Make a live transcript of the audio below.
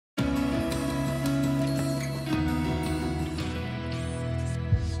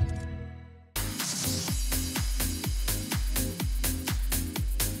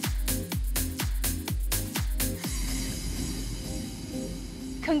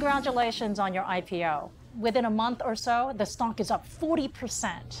Congratulations on your IPO. Within a month or so, the stock is up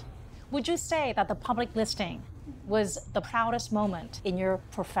 40%. Would you say that the public listing was the proudest moment in your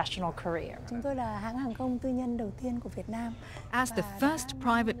professional career? As the first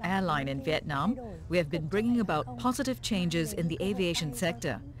private airline in Vietnam, we have been bringing about positive changes in the aviation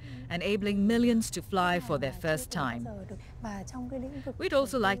sector, enabling millions to fly for their first time. We'd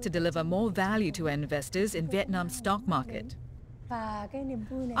also like to deliver more value to investors in Vietnam's stock market.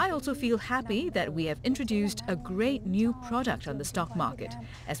 I also feel happy that we have introduced a great new product on the stock market,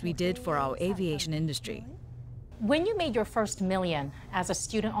 as we did for our aviation industry. When you made your first million as a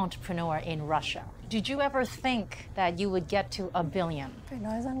student entrepreneur in Russia, did you ever think that you would get to $1 billion?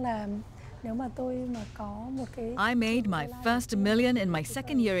 I made my first million in my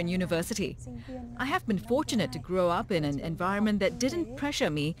second year in university. I have been fortunate to grow up in an environment that didn't pressure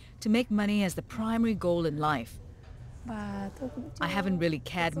me to make money as the primary goal in life. I haven't really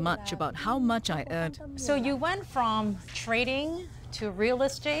cared much about how much I earned. So you went from trading to real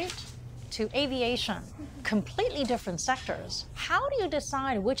estate to aviation, completely different sectors. How do you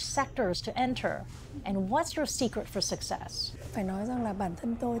decide which sectors to enter, and what's your secret for success?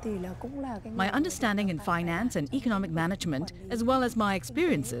 My understanding in finance and economic management, as well as my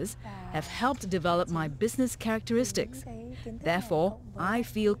experiences, have helped develop my business characteristics. Therefore, I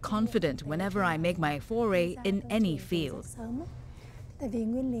feel confident whenever I make my foray in any field.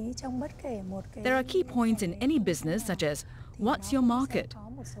 There are key points in any business, such as what's your market?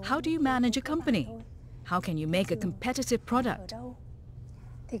 How do you manage a company? How can you make a competitive product?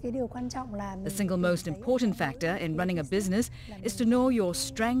 The single most important factor in running a business is to know your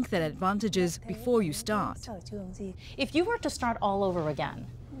strengths and advantages before you start. If you were to start all over again,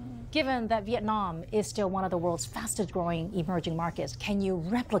 given that Vietnam is still one of the world's fastest growing emerging markets, can you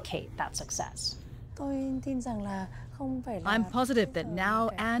replicate that success? I'm positive that now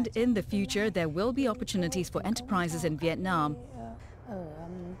and in the future there will be opportunities for enterprises in Vietnam.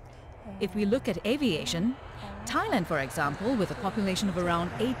 If we look at aviation, Thailand, for example, with a population of around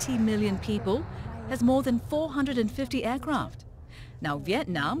 80 million people, has more than 450 aircraft. Now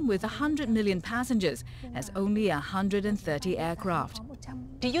Vietnam, with 100 million passengers, has only 130 aircraft.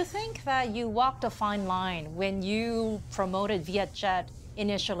 Do you think that you walked a fine line when you promoted VietJet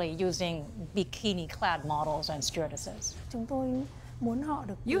initially using bikini-clad models and stewardesses?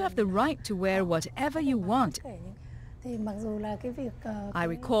 You have the right to wear whatever you want. I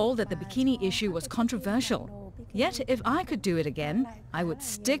recall that the bikini issue was controversial. Yet, if I could do it again, I would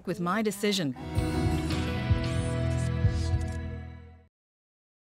stick with my decision.